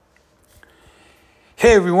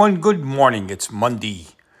Hey everyone, good morning. It's Monday,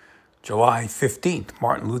 July 15th,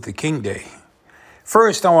 Martin Luther King Day.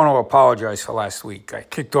 First, I want to apologize for last week. I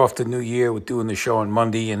kicked off the new year with doing the show on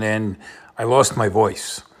Monday, and then I lost my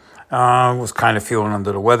voice. I was kind of feeling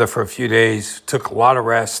under the weather for a few days, took a lot of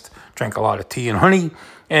rest, drank a lot of tea and honey,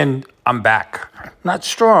 and I'm back. Not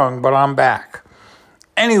strong, but I'm back.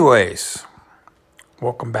 Anyways,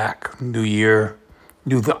 welcome back. New year,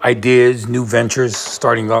 new ideas, new ventures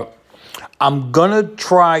starting up. I'm gonna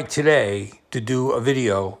try today to do a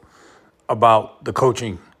video about the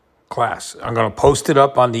coaching class. I'm gonna post it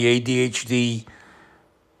up on the ADHD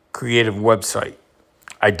creative website.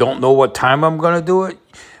 I don't know what time I'm gonna do it,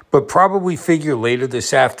 but probably figure later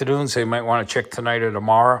this afternoon, so you might wanna check tonight or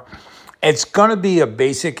tomorrow. It's gonna be a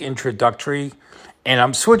basic introductory, and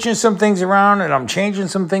I'm switching some things around and I'm changing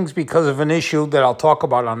some things because of an issue that I'll talk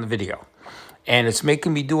about on the video. And it's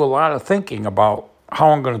making me do a lot of thinking about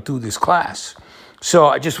how I'm going to do this class. So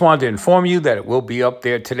I just wanted to inform you that it will be up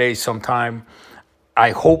there today sometime.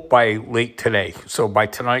 I hope by late today. So by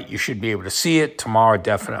tonight, you should be able to see it. Tomorrow,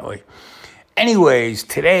 definitely. Anyways,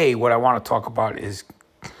 today, what I want to talk about is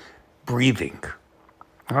breathing.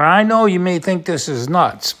 I know you may think this is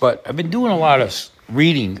nuts, but I've been doing a lot of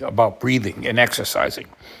reading about breathing and exercising,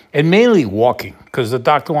 and mainly walking, because the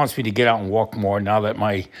doctor wants me to get out and walk more now that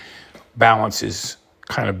my balance is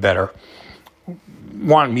kind of better.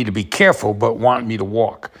 Want me to be careful, but want me to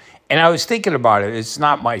walk. And I was thinking about it. It's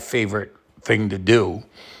not my favorite thing to do,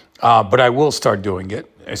 but I will start doing it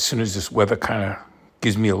as soon as this weather kind of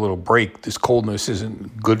gives me a little break. This coldness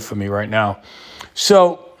isn't good for me right now.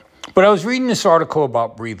 But I was reading this article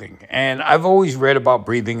about breathing, and I've always read about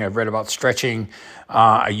breathing. I've read about stretching.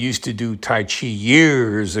 I used to do Tai Chi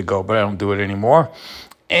years ago, but I don't do it anymore.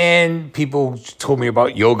 And people told me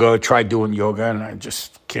about yoga, tried doing yoga, and I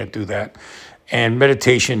just can't do that. And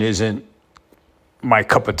meditation isn't my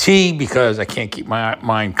cup of tea because I can't keep my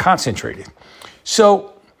mind concentrated.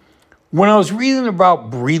 So when I was reading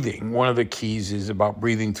about breathing, one of the keys is about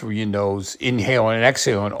breathing through your nose, inhaling and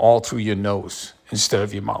exhaling all through your nose instead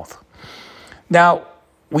of your mouth. Now,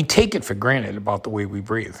 we take it for granted about the way we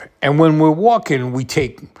breathe. And when we're walking, we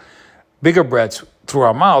take bigger breaths through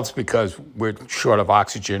our mouths because we're short of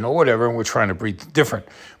oxygen or whatever, and we're trying to breathe different.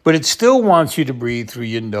 But it still wants you to breathe through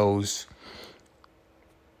your nose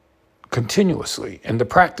continuously and to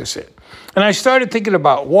practice it. And I started thinking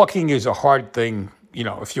about walking is a hard thing. You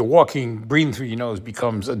know, if you're walking, breathing through your nose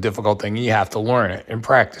becomes a difficult thing and you have to learn it and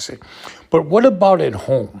practice it. But what about at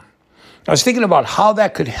home? I was thinking about how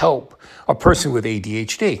that could help a person with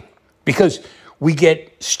ADHD, because we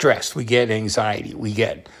get stressed, we get anxiety, we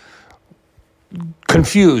get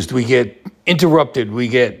confused, we get interrupted, we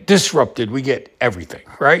get disrupted, we get everything,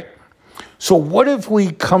 right? So what if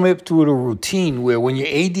we come up to a routine where when your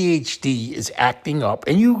ADHD is acting up,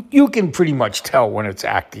 and you can pretty much tell when it's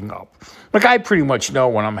acting up. Like I pretty much know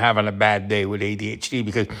when I'm having a bad day with ADHD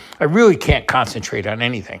because I really can't concentrate on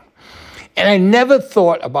anything. And I never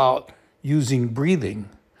thought about using breathing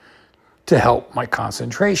to help my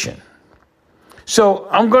concentration. So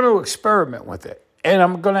I'm going to experiment with it. And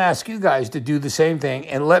I'm going to ask you guys to do the same thing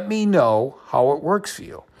and let me know how it works for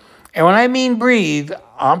you. And when I mean breathe,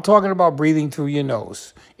 I'm talking about breathing through your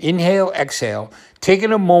nose. Inhale, exhale,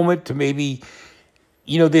 taking a moment to maybe,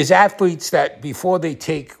 there's athletes that before they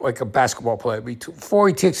take, like a basketball player, before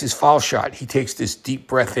he takes his foul shot, he takes this deep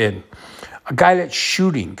breath in. A guy that's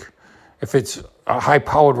shooting, if it's a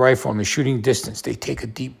high-powered rifle and they're shooting distance, they take a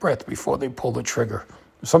deep breath before they pull the trigger.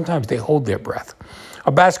 Sometimes they hold their breath.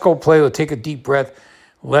 A basketball player will take a deep breath,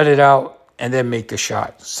 let it out, and then make the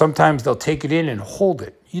shot. Sometimes they'll take it in and hold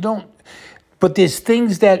it. But there's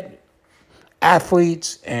things that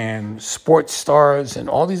athletes and sports stars and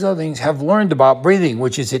all these other things have learned about breathing,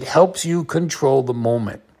 which is it helps you control the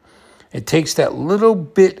moment. It takes that little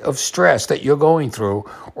bit of stress that you're going through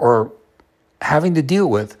or having to deal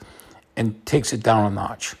with and takes it down a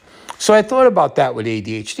notch. So I thought about that with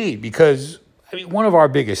ADHD because one of our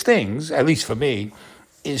biggest things, at least for me,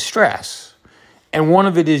 is stress. And one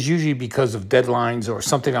of it is usually because of deadlines or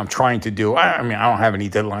something I'm trying to do. I don't have any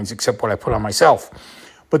deadlines except what I put on myself.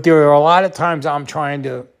 But there are a lot of times I'm trying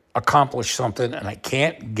to accomplish something and I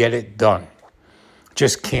can't get it done.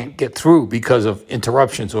 Just can't get through because of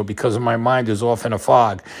interruptions or because of my mind is off in a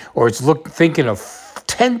fog or it's thinking of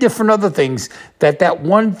 10 different other things that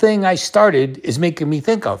one thing I started is making me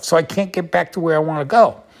think of. So I can't get back to where I want to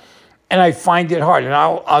go. And I find it hard. And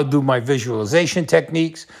I'll do my visualization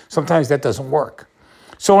techniques. Sometimes that doesn't work.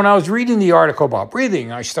 So when I was reading the article about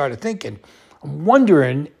breathing, I started thinking, I'm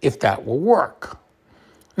wondering if that will work.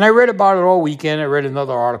 And I read about it all weekend. I read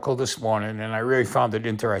another article this morning, and I really found it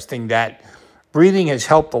interesting that breathing has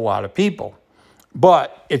helped a lot of people,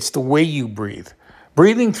 but it's the way you breathe.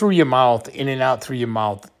 Breathing through your mouth, in and out through your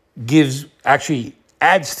mouth, actually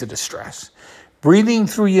adds to the stress. Breathing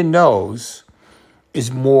through your nose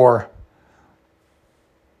is more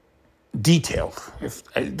detailed. If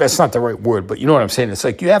that's not the right word, but you know what I'm saying. It's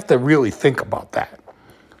like you have to really think about that.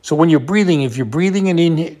 So when you're breathing, if you're breathing and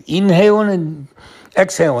inhaling and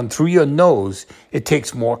exhaling through your nose, it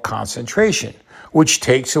takes more concentration, which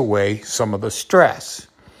takes away some of the stress.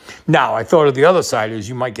 Now, I thought of the other side is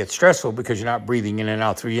you might get stressful because you're not breathing in and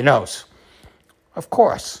out through your nose. Of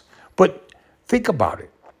course. But think about it.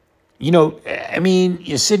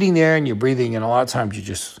 You're sitting there and you're breathing, and a lot of times you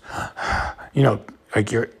just,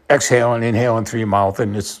 like you're exhaling, inhaling through your mouth,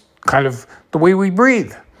 and it's kind of the way we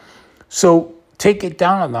breathe. So take it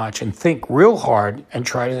down a notch and think real hard and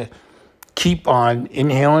try to keep on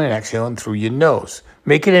inhaling and exhaling through your nose.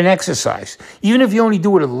 Make it an exercise. Even if you only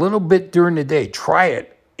do it a little bit during the day, try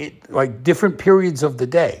it like different periods of the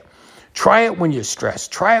day. Try it when you're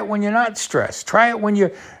stressed. Try it when you're not stressed. Try it when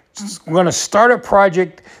you're going to start a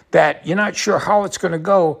project that you're not sure how it's going to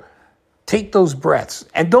go. Take those breaths.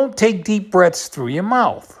 And don't take deep breaths through your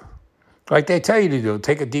mouth like they tell you to do.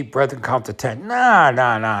 Take a deep breath and count to 10.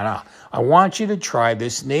 Nah. I want you to try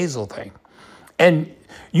this nasal thing. And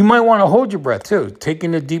you might want to hold your breath too.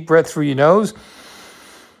 Taking a deep breath through your nose.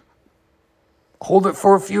 Hold it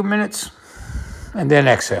for a few minutes and then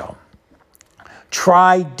exhale.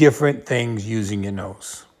 Try different things using your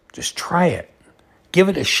nose. Just try it. Give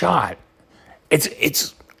it a shot.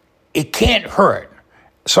 It can't hurt.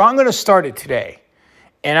 So I'm going to start it today.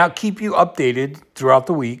 And I'll keep you updated throughout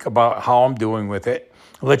the week about how I'm doing with it.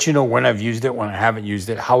 I'll let you know when I've used it, when I haven't used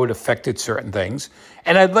it, how it affected certain things.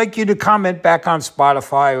 And I'd like you to comment back on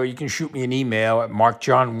Spotify, or you can shoot me an email at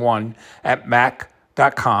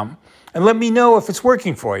markjohn1@mac.com and let me know if it's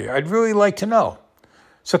working for you. I'd really like to know.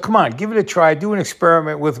 So come on, give it a try. Do an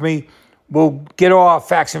experiment with me. We'll get all our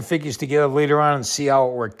facts and figures together later on and see how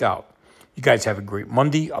it worked out. You guys have a great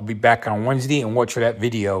Monday. I'll be back on Wednesday and watch that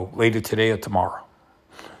video later today or tomorrow.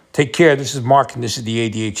 Take care. This is Mark, and this is the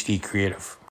ADHD Creative.